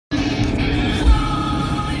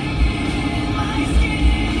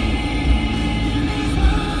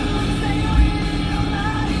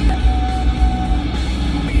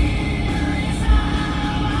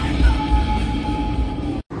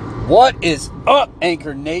What is up,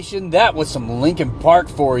 Anchor Nation? That was some Linkin Park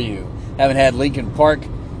for you. Haven't had Linkin Park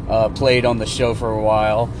played on the show for a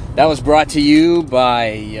while. That was brought to you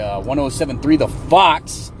by 107.3 The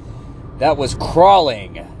Fox. That was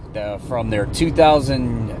Crawling from their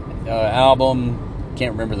 2000 album.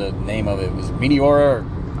 Can't remember the name of it. It was Meteora.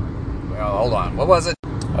 Well, hold on. What was it?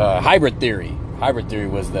 Hybrid Theory. Hybrid Theory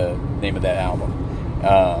was the name of that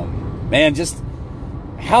album. Man, just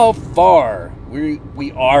how far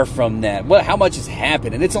we are from that. How much has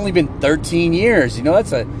happened? And it's only been 13 years. You know,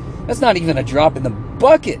 that's not even a drop in the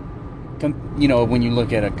bucket. You know, when you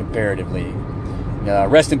look at it comparatively.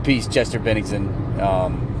 Rest in peace, Chester Bennington.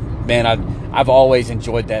 Man, I've always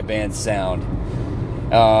enjoyed that band's sound.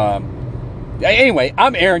 Anyway,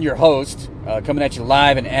 I'm Aaron, your host, coming at you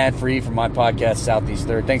live and ad-free from my podcast, Southeast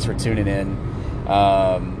Third. Thanks for tuning in.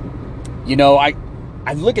 You know, I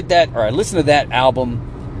look at that, or I listen to that album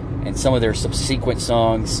and some of their subsequent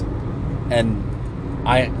songs, and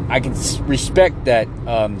I can respect that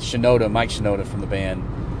Mike Shinoda from the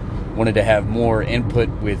band, wanted to have more input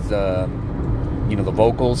with the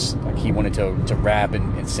vocals. Like, he wanted to rap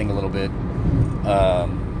and sing a little bit,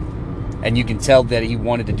 and you can tell that he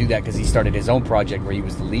wanted to do that because he started his own project where he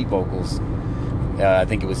was the lead vocals. I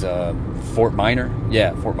think it was Fort Minor.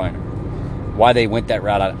 Yeah, Fort Minor. Why they went that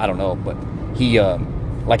route, I don't know, but he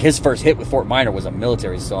like his first hit with Fort Minor was a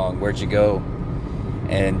military song, Where'd You Go?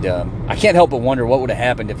 And I can't help but wonder what would have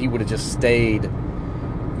happened if he would have just stayed,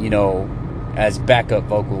 as backup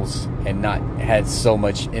vocals and not had so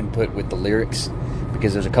much input with the lyrics,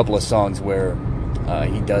 because there's a couple of songs where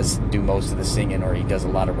he does do most of the singing, or he does a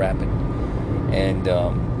lot of rapping, and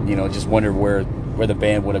just wonder where the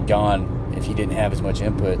band would have gone if he didn't have as much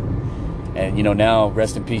input. And now,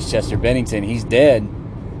 rest in peace, Chester Bennington. He's dead.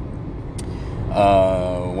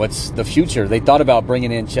 What's the future? They thought about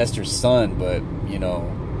bringing in Chester's son, but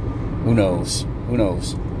who knows?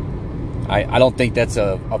 I don't think that's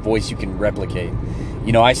a voice you can replicate.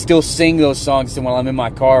 I still sing those songs while I'm in my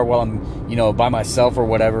car, while I'm by myself or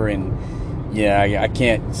whatever, and yeah, I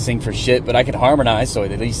can't sing for shit, but I can harmonize, so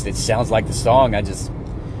at least it sounds like the song.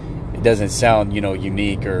 It doesn't sound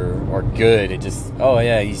unique or good. It just, oh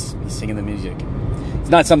yeah, he's singing the music. It's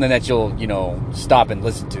not something that you'll stop and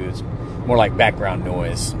listen to. It's more like background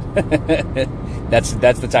noise. That's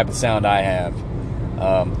the type of sound I have.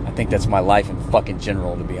 I think that's my life in fucking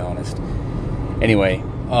general, to be honest. Anyway,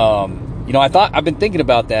 I've been thinking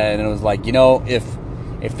about that, and it was like, if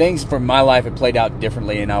things from my life had played out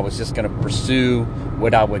differently, and I was just going to pursue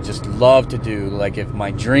what I would just love to do, like if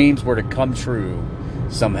my dreams were to come true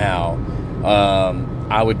somehow,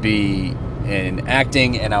 I would be in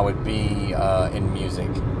acting, and I would be in music.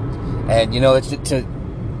 And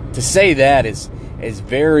to say that is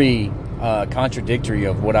very contradictory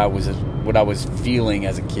of what I was feeling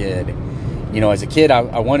as a kid. As a kid,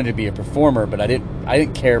 I wanted to be a performer, but I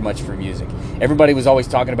didn't care much for music. Everybody was always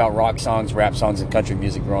talking about rock songs, rap songs, and country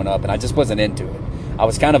music growing up, and I just wasn't into it. I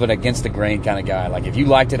was kind of an against the grain kind of guy. Like, if you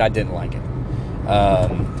liked it, I didn't like it.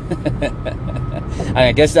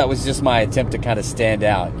 I guess that was just my attempt to kind of stand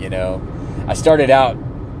out. I started out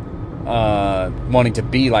wanting to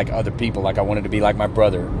be like other people. Like, I wanted to be like my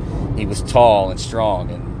brother. He was tall and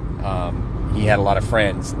strong, and he had a lot of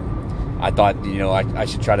friends. I thought, I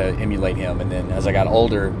should try to emulate him. And then as I got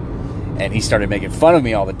older and he started making fun of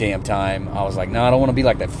me all the damn time, I was like, no, I don't want to be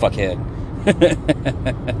like that fuckhead.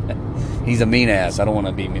 He's a mean ass. I don't want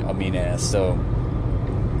to be a mean ass. So,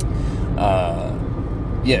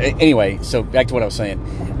 yeah, anyway, so back to what I was saying.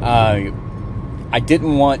 I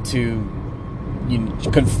didn't want to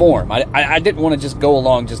conform. I didn't want to just go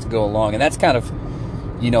along just to go along. And that's kind of,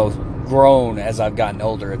 grown as I've gotten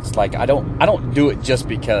older. It's like, I don't do it just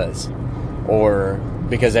because, or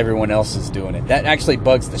because everyone else is doing it. That actually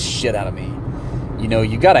bugs the shit out of me.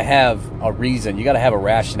 You got to have a reason. You got to have a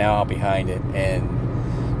rationale behind it. And,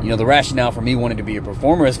 the rationale for me wanting to be a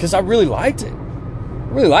performer is because I really liked it.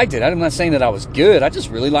 I'm not saying that I was good. I just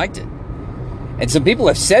really liked it. And some people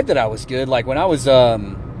have said that I was good. Like, when I was,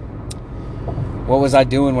 what was I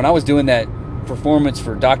doing? When I was doing that performance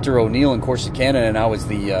for Dr. O'Neill in Corsicana, and I was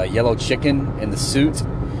the yellow chicken in the suit.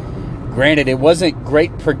 Granted, it wasn't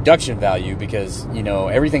great production value because,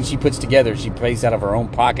 everything she puts together, she pays out of her own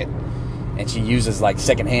pocket. And she uses, like,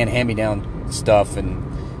 secondhand hand-me-down stuff, and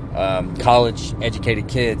college-educated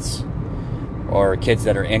kids, or kids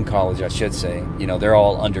that are in college, I should say. They're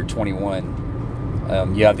all under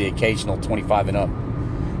 21. You have the occasional 25 and up.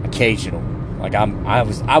 Occasional. Like, I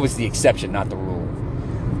was the exception, not the rule,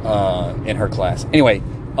 in her class. Anyway,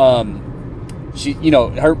 she, you know,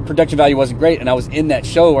 her production value wasn't great, and I was in that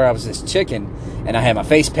show where I was this chicken, and I had my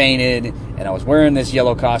face painted, and I was wearing this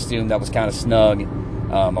yellow costume that was kind of snug.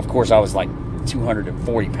 Of course, I was like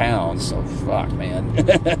 240 pounds, so fuck, man.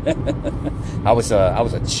 I was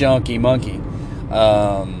a chunky monkey.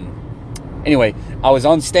 Anyway, I was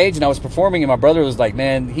on stage and I was performing, and my brother was like,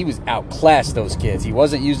 man, he was outclassed those kids. He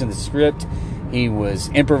wasn't using the script. He was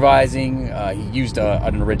improvising. He used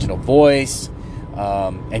an original voice.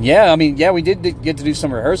 And yeah, I mean, yeah, we did get to do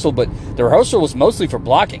some rehearsal, but the rehearsal was mostly for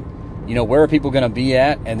blocking. You know, where are people going to be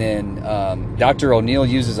at? And then Dr. O'Neill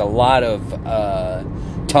uses a lot of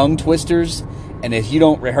tongue twisters. And if you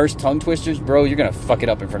don't rehearse tongue twisters, bro, you're going to fuck it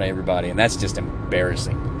up in front of everybody. And that's just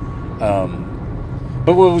embarrassing.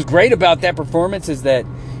 But what was great about that performance is that,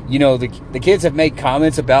 you know, the kids have made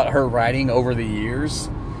comments about her writing over the years.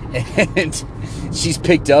 And she's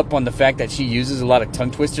picked up on the fact that she uses a lot of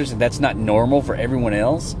tongue twisters, and that's not normal for everyone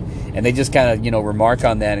else. And they just kind of, you know, remark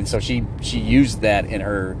on that. And so she used that in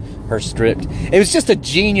her script. It was just a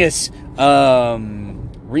genius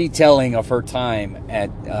retelling of her time at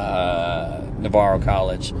Navarro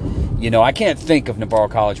College. You know, I can't think of Navarro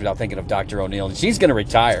College without thinking of Dr. O'Neill. And she's going to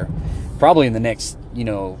retire probably in the next, you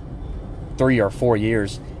know, 3 or 4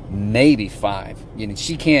 years, maybe 5. You know,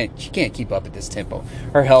 she can't keep up at this tempo.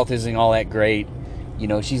 Her health isn't all that great. You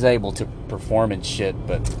know, she's able to perform and shit,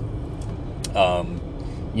 but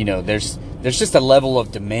you know, there's just a level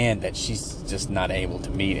of demand that she's just not able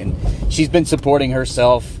to meet. And she's been supporting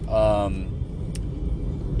herself. I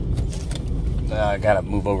gotta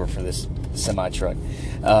move over for this semi-truck.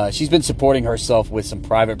 She's been supporting herself with some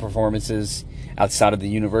private performances outside of the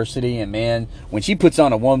university, and man, when she puts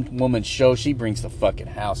on a one-woman show, she brings the fucking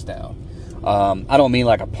house down. I don't mean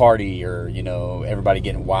like a party or, you know, everybody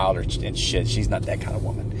getting wild and shit. She's not that kind of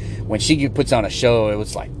woman. When she puts on a show, it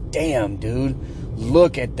was like, damn, dude,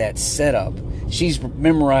 look at that setup. She's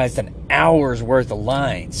memorized an hour's worth of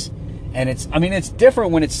lines. And it's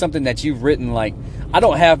different when it's something that you've written. Like, I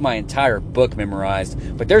don't have my entire book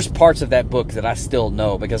memorized, but there's parts of that book that I still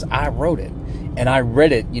know because I wrote it. And I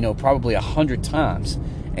read it, you know, probably 100 times.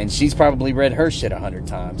 And she's probably read her shit 100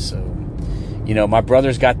 times. So, you know, my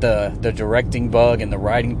brother's got the directing bug and the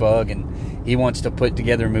writing bug, and he wants to put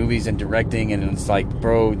together movies and directing. And it's like,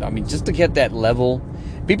 bro, I mean, just to get that level,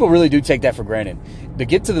 people really do take that for granted. To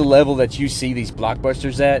get to the level that you see these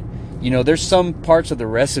blockbusters at, you know, there's some parts of the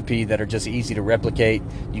recipe that are just easy to replicate.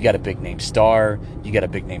 You got a big name star, you got a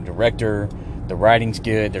big name director, the writing's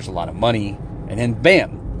good, there's a lot of money, and then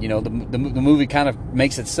bam, you know, the movie kind of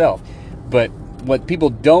makes itself. But what people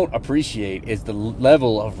don't appreciate is the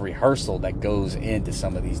level of rehearsal that goes into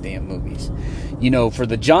some of these damn movies. You know, for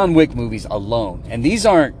the John Wick movies alone, and these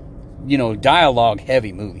aren't, you know, dialogue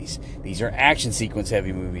heavy movies. These are action sequence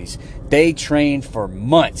heavy movies. They train for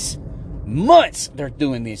months. They're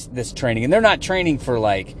doing this training, and they're not training for,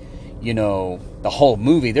 like, you know, the whole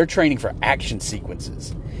movie. They're training for action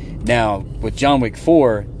sequences. Now, with John Wick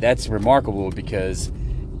 4, that's remarkable because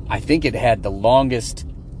I think it had the longest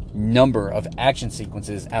number of action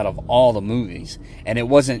sequences out of all the movies, and it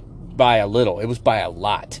wasn't by a little, it was by a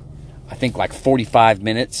lot. I think like 45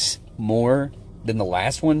 minutes more than the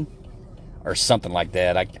last one, or something like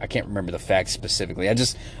that. I can't remember the facts specifically. I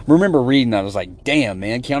just remember reading, I was like, damn,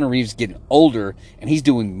 man, Keanu Reeves is getting older, and he's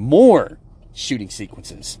doing more shooting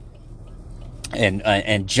sequences.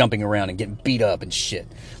 And jumping around and getting beat up and shit.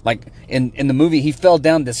 Like, in the movie, he fell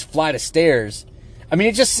down this flight of stairs. I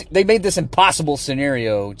mean, they made this impossible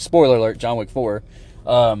scenario. Spoiler alert, John Wick 4.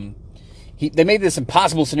 They made this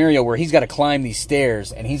impossible scenario where he's got to climb these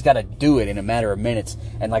stairs, and he's got to do it in a matter of minutes.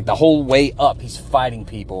 And like the whole way up, he's fighting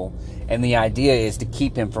people. And the idea is to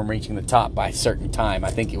keep him from reaching the top by a certain time.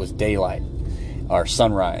 I think it was daylight or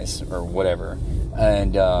sunrise or whatever.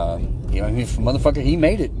 And, you know, I mean, motherfucker, he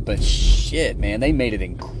made it. But shit, man, they made it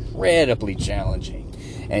incredibly challenging.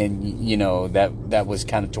 And, you know, that was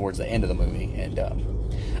kind of towards the end of the movie. And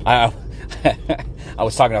I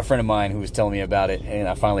was talking to a friend of mine who was telling me about it, and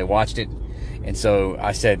I finally watched it. And so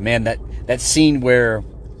I said, man, that scene where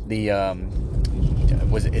is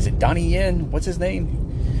it Donnie Yen? What's his name?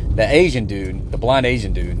 The Asian dude, the blonde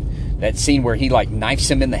Asian dude. That scene where he like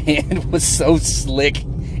knifes him in the hand was so slick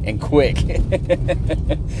and quick.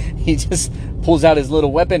 He just pulls out his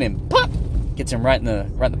little weapon and pop, gets him right in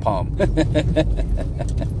the palm.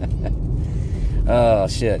 Oh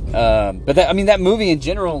shit! But that movie in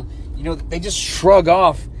general, you know, they just shrug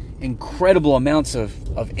off incredible amounts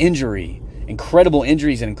of injury, incredible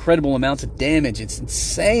injuries, and incredible amounts of damage. It's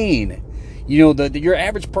insane. You know, your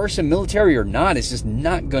average person, military or not, is just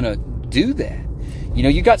not gonna do that. You know,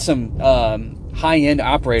 you got some high-end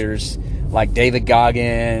operators like David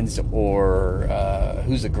Goggins or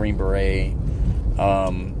who's the Green Beret.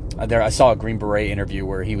 I saw a Green Beret interview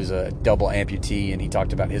where he was a double amputee and he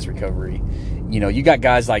talked about his recovery. You got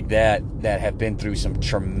guys like that have been through some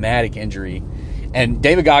traumatic injury. And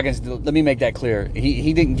David Goggins, let me make that clear.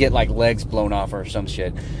 He didn't get like legs blown off or some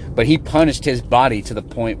shit, but he punished his body to the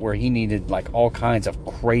point where he needed like all kinds of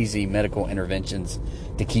crazy medical interventions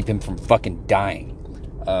to keep him from fucking dying.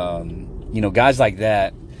 Guys like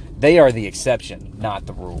that, they are the exception, not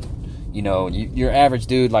the rule. Your average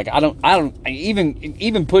dude, like I don't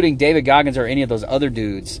even putting David Goggins or any of those other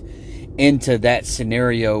dudes into that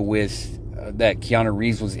scenario with that Keanu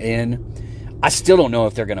Reeves was in, I still don't know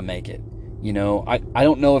if they're gonna make it. I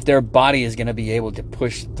don't know if their body is gonna be able to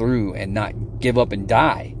push through and not give up and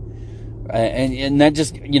die. And that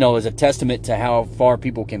just is a testament to how far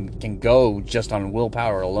people can go just on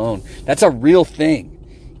willpower alone. That's a real thing.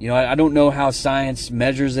 I don't know how science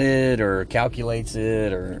measures it or calculates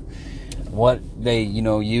it or what they,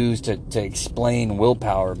 use to explain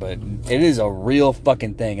willpower, but it is a real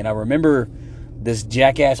fucking thing. And I remember this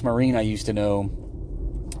jackass Marine I used to know,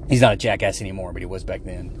 he's not a jackass anymore, but he was back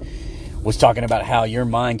then, was talking about how your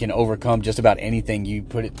mind can overcome just about anything you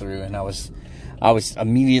put it through. And I was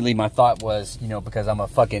immediately, my thought was, because I'm a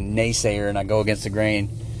fucking naysayer and I go against the grain,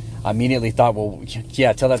 I immediately thought, well,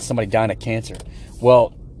 yeah, tell that to somebody dying of cancer.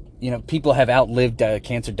 Well, people have outlived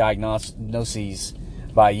cancer diagnoses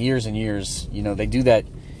by years and years. They do that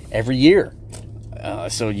every year.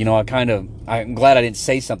 So I'm glad I didn't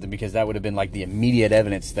say something, because that would have been like the immediate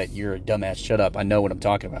evidence that you're a dumbass. Shut up. I know what I'm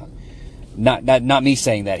talking about. Not me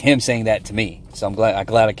saying that, him saying that to me. So I'm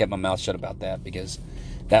glad I kept my mouth shut about that, because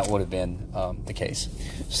that would have been the case.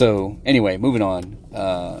 So anyway, moving on.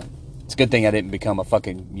 It's a good thing I didn't become a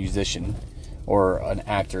fucking musician or an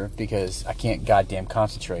actor, because I can't goddamn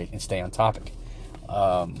concentrate and stay on topic.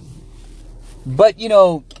 But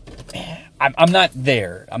I'm not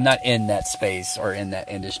there. I'm not in that space or in that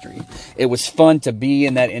industry. It was fun to be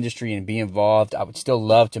in that industry and be involved. I would still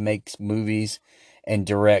love to make movies and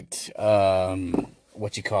direct, maybe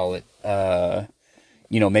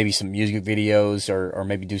some music videos or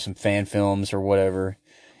maybe do some fan films or whatever.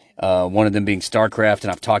 One of them being StarCraft,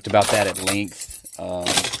 and I've talked about that at length.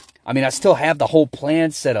 I still have the whole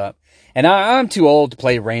plan set up. And I'm too old to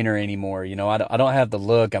play Raynor anymore. I don't have the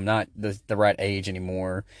look. I'm not the right age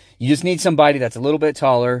anymore. You just need somebody that's a little bit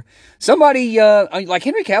taller. Somebody, like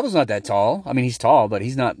Henry Cavill's not that tall. He's tall, but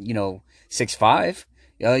he's not, 6'5".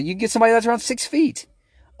 You get somebody that's around 6 feet.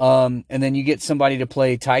 And then you get somebody to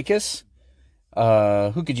play Tychus.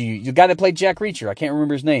 Who could you, the guy that played Jack Reacher, I can't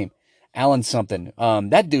remember his name. Alan something.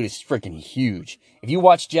 That dude is freaking huge. If you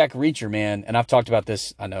watch Jack Reacher, man, and I've talked about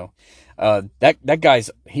this, I know. That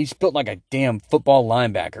guy's, he's built like a damn football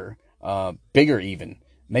linebacker, bigger even,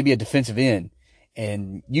 maybe a defensive end,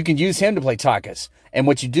 and you can use him to play Tychus. And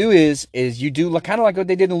what you do is you do kind of like what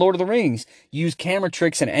they did in Lord of the Rings. You use camera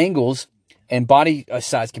tricks and angles and body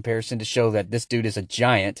size comparison to show that this dude is a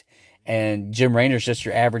giant and Jim Raynor's just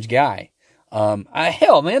your average guy.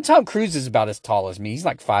 Hell, man, Tom Cruise is about as tall as me. He's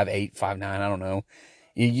like 5'8", 5'9", I don't know.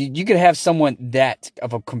 You could have someone that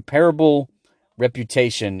of a comparable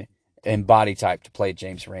reputation and body type to play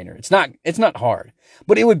James Raynor. It's not hard,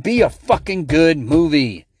 but it would be a fucking good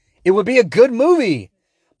movie. It would be a good movie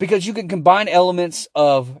because you can combine elements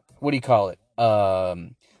of, what do you call it?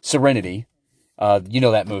 Serenity.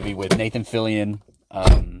 That movie with Nathan Fillion,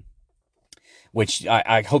 which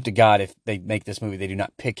I hope to God if they make this movie, they do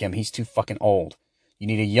not pick him. He's too fucking old. You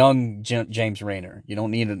need a young James Raynor. You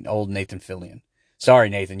don't need an old Nathan Fillion. Sorry,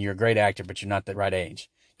 Nathan, you're a great actor, but you're not the right age.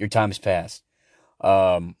 Your time has passed.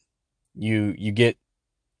 You get,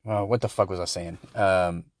 what the fuck was I saying?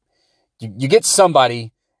 You get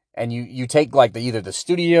somebody and you take like either the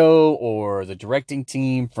studio or the directing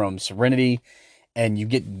team from Serenity and you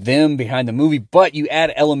get them behind the movie, but you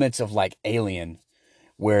add elements of like Alien,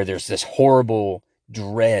 where there's this horrible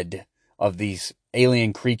dread of these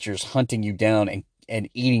alien creatures hunting you down and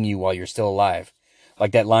eating you while you're still alive.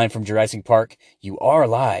 Like that line from Jurassic Park, you are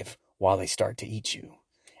alive while they start to eat you.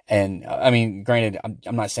 And granted,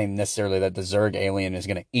 I'm not saying necessarily that the Zerg alien is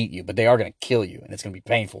going to eat you, but they are going to kill you and it's going to be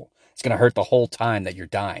painful. It's going to hurt the whole time that you're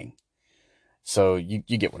dying. So you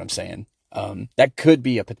get what I'm saying. That could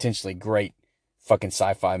be a potentially great fucking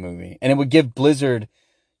sci-fi movie. And it would give Blizzard,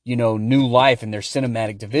 new life in their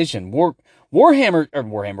cinematic division. Warcraft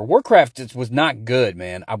was not good,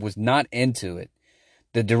 man. I was not into it.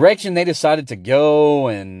 The direction they decided to go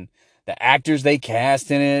and the actors they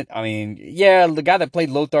cast in it. The guy that played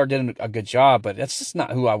Lothar did a good job, but that's just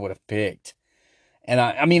not who I would have picked. And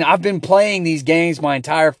I've been playing these games my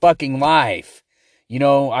entire fucking life.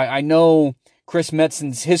 I know Chris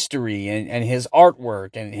Metzen's history and his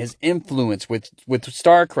artwork and his influence with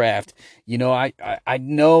StarCraft. I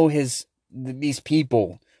know these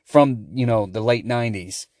people from, the late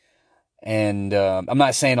 90s. And I'm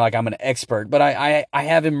not saying like I'm an expert, but I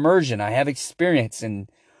have immersion. I have experience. And,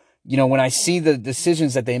 when I see the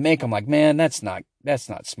decisions that they make, I'm like, man, that's not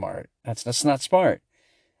smart. That's not smart.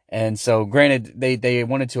 And so granted, they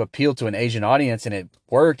wanted to appeal to an Asian audience and it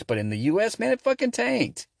worked, but in the US, man, it fucking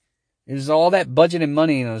tanked. It was all that budget and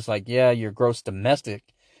money. And it was like, yeah, your gross domestic,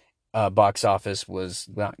 box office was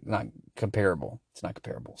not comparable. It's not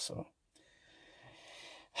comparable. So,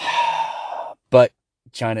 but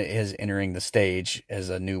China is entering the stage as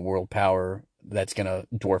a new world power that's going to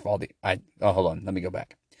dwarf all hold on. Let me go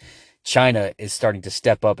back. China is starting to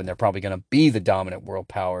step up and they're probably going to be the dominant world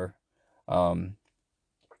power.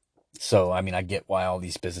 So, I mean, I get why all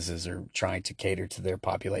these businesses are trying to cater to their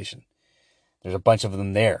population. There's a bunch of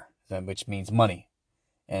them there, which means money.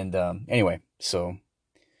 And anyway, so,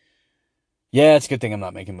 yeah, it's a good thing I'm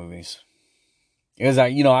not making movies. Because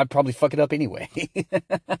I'd probably fuck it up anyway.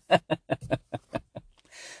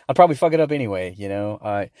 I'd probably fuck it up anyway,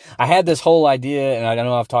 I had this whole idea, and I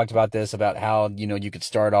know I've talked about this, about how, you could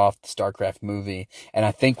start off the StarCraft movie, and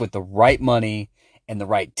I think with the right money and the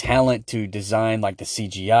right talent to design like the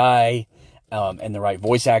CGI, and the right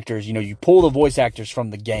voice actors, you pull the voice actors from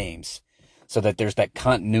the games so that there's that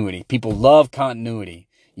continuity. People love continuity.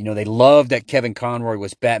 They love that Kevin Conroy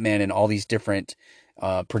was Batman in all these different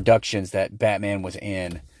productions that Batman was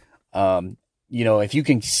in. If you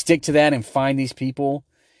can stick to that and find these people,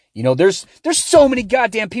 there's so many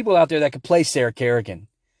goddamn people out there that could play Sarah Kerrigan.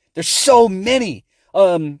 There's so many.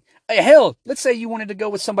 Hell, let's say you wanted to go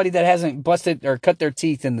with somebody that hasn't busted or cut their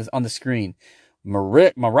teeth on the screen.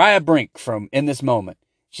 Mariah Brink from In This Moment.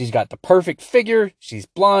 She's got the perfect figure. She's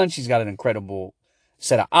blonde. She's got an incredible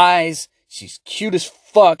set of eyes. She's cute as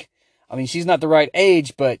fuck. I mean, she's not the right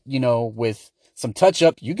age, but, with some touch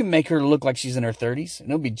up, you can make her look like she's in her 30s and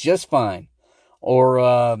it'll be just fine.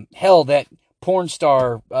 Or, hell, that porn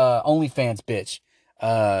star, OnlyFans bitch.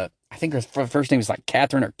 I think her first name is like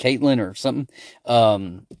Catherine or Caitlin or something.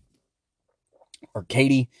 Or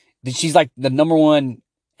Katie. She's like the number one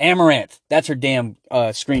Amaranth. That's her damn,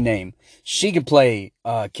 screen name. She could play,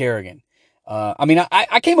 Kerrigan.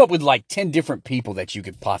 I came up with like 10 different people that you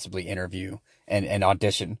could possibly interview and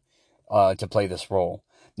audition, to play this role.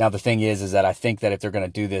 Now, the thing is that I think that if they're going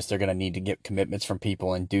to do this, they're going to need to get commitments from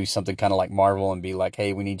people and do something kind of like Marvel and be like,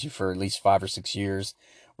 hey, we need you for at least 5 or 6 years.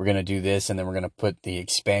 We're going to do this. And then we're going to put the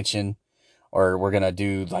expansion, or we're going to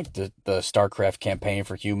do like the StarCraft campaign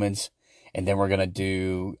for humans. And then we're going to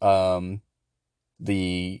do,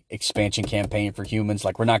 the expansion campaign for humans.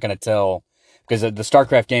 Like, we're not going to tell, because the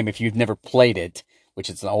StarCraft game, if you've never played it, which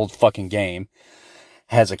it's an old fucking game,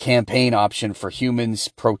 has a campaign option for humans,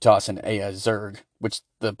 Protoss, and Zerg, which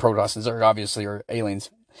the Protoss and Zerg obviously are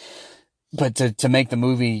aliens. But to make the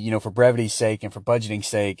movie, for brevity's sake and for budgeting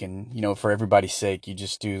sake and, for everybody's sake, you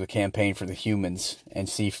just do the campaign for the humans and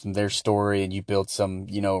see from their story, and you build some,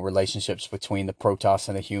 relationships between the Protoss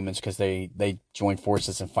and the humans because they join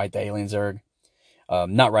forces and fight the alien Zerg.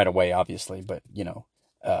 Not right away, obviously, but,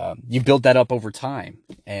 you build that up over time,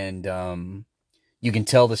 and you can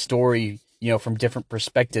tell the story, from different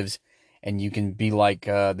perspectives, and you can be like,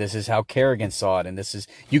 this is how Kerrigan saw it, and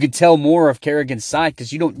you can tell more of Kerrigan's side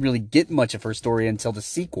because you don't really get much of her story until the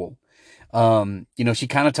sequel. She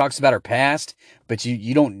kind of talks about her past, but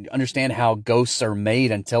you don't understand how ghosts are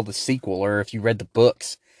made until the sequel, or if you read the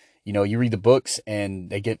books. You read the books and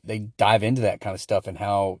they dive into that kind of stuff and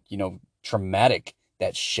how, traumatic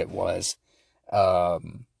that shit was.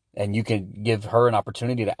 And you can give her an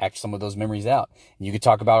opportunity to act some of those memories out. And you could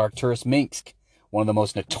talk about Arcturus Minsk, one of the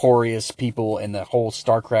most notorious people in the whole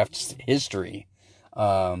StarCraft history,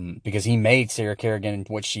 because he made Sarah Kerrigan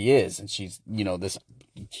what she is, and she's, this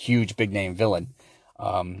huge big name villain.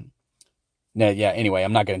 Anyway,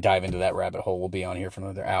 I'm not going to dive into that rabbit hole. We'll be on here for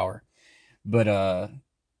another hour. But,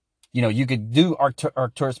 you could do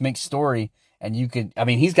Arcturus Mink's story, and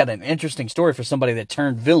he's got an interesting story for somebody that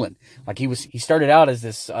turned villain. Like he started out as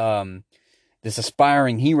this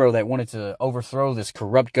aspiring hero that wanted to overthrow this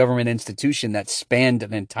corrupt government institution that spanned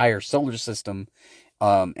an entire solar system,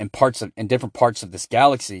 and different parts of this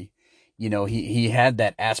galaxy. He had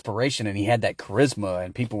that aspiration and he had that charisma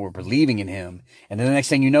and people were believing in him. And then the next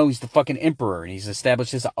thing you know, he's the fucking emperor and he's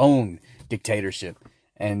established his own dictatorship.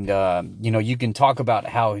 And, you can talk about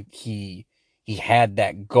how he had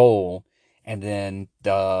that goal. And then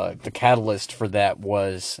the catalyst for that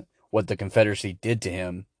was what the Confederacy did to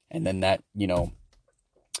him. And then that,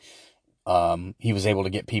 He was able to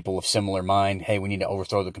get people of similar mind. Hey, we need to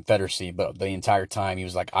overthrow the Confederacy. But the entire time he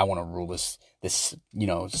was like, I want to rule this,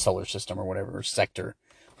 solar system or whatever, or sector,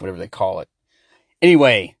 whatever they call it.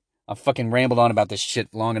 Anyway, I fucking rambled on about this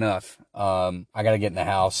shit long enough. I got to get in the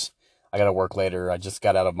house. I got to work later. I just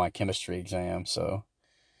got out of my chemistry exam. So,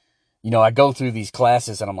 I go through these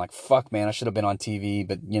classes and I'm like, fuck, man, I should have been on TV.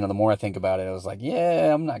 But, the more I think about it, I was like,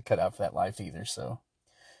 yeah, I'm not cut out for that life either. So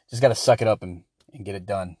just got to suck it up and get it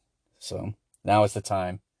done. So now is the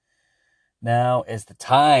time. Now is the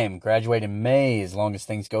time. Graduate in May as long as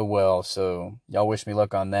things go well. So y'all wish me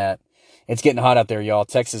luck on that. It's getting hot out there, y'all.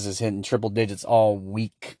 Texas is hitting triple digits all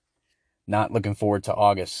week. Not looking forward to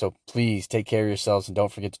August. So please take care of yourselves and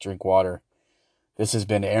don't forget to drink water. This has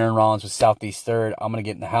been Aaron Rollins with Southeast Third. I'm going to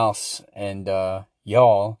get in the house and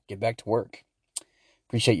y'all get back to work.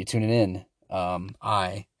 Appreciate you tuning in.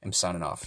 I am signing off.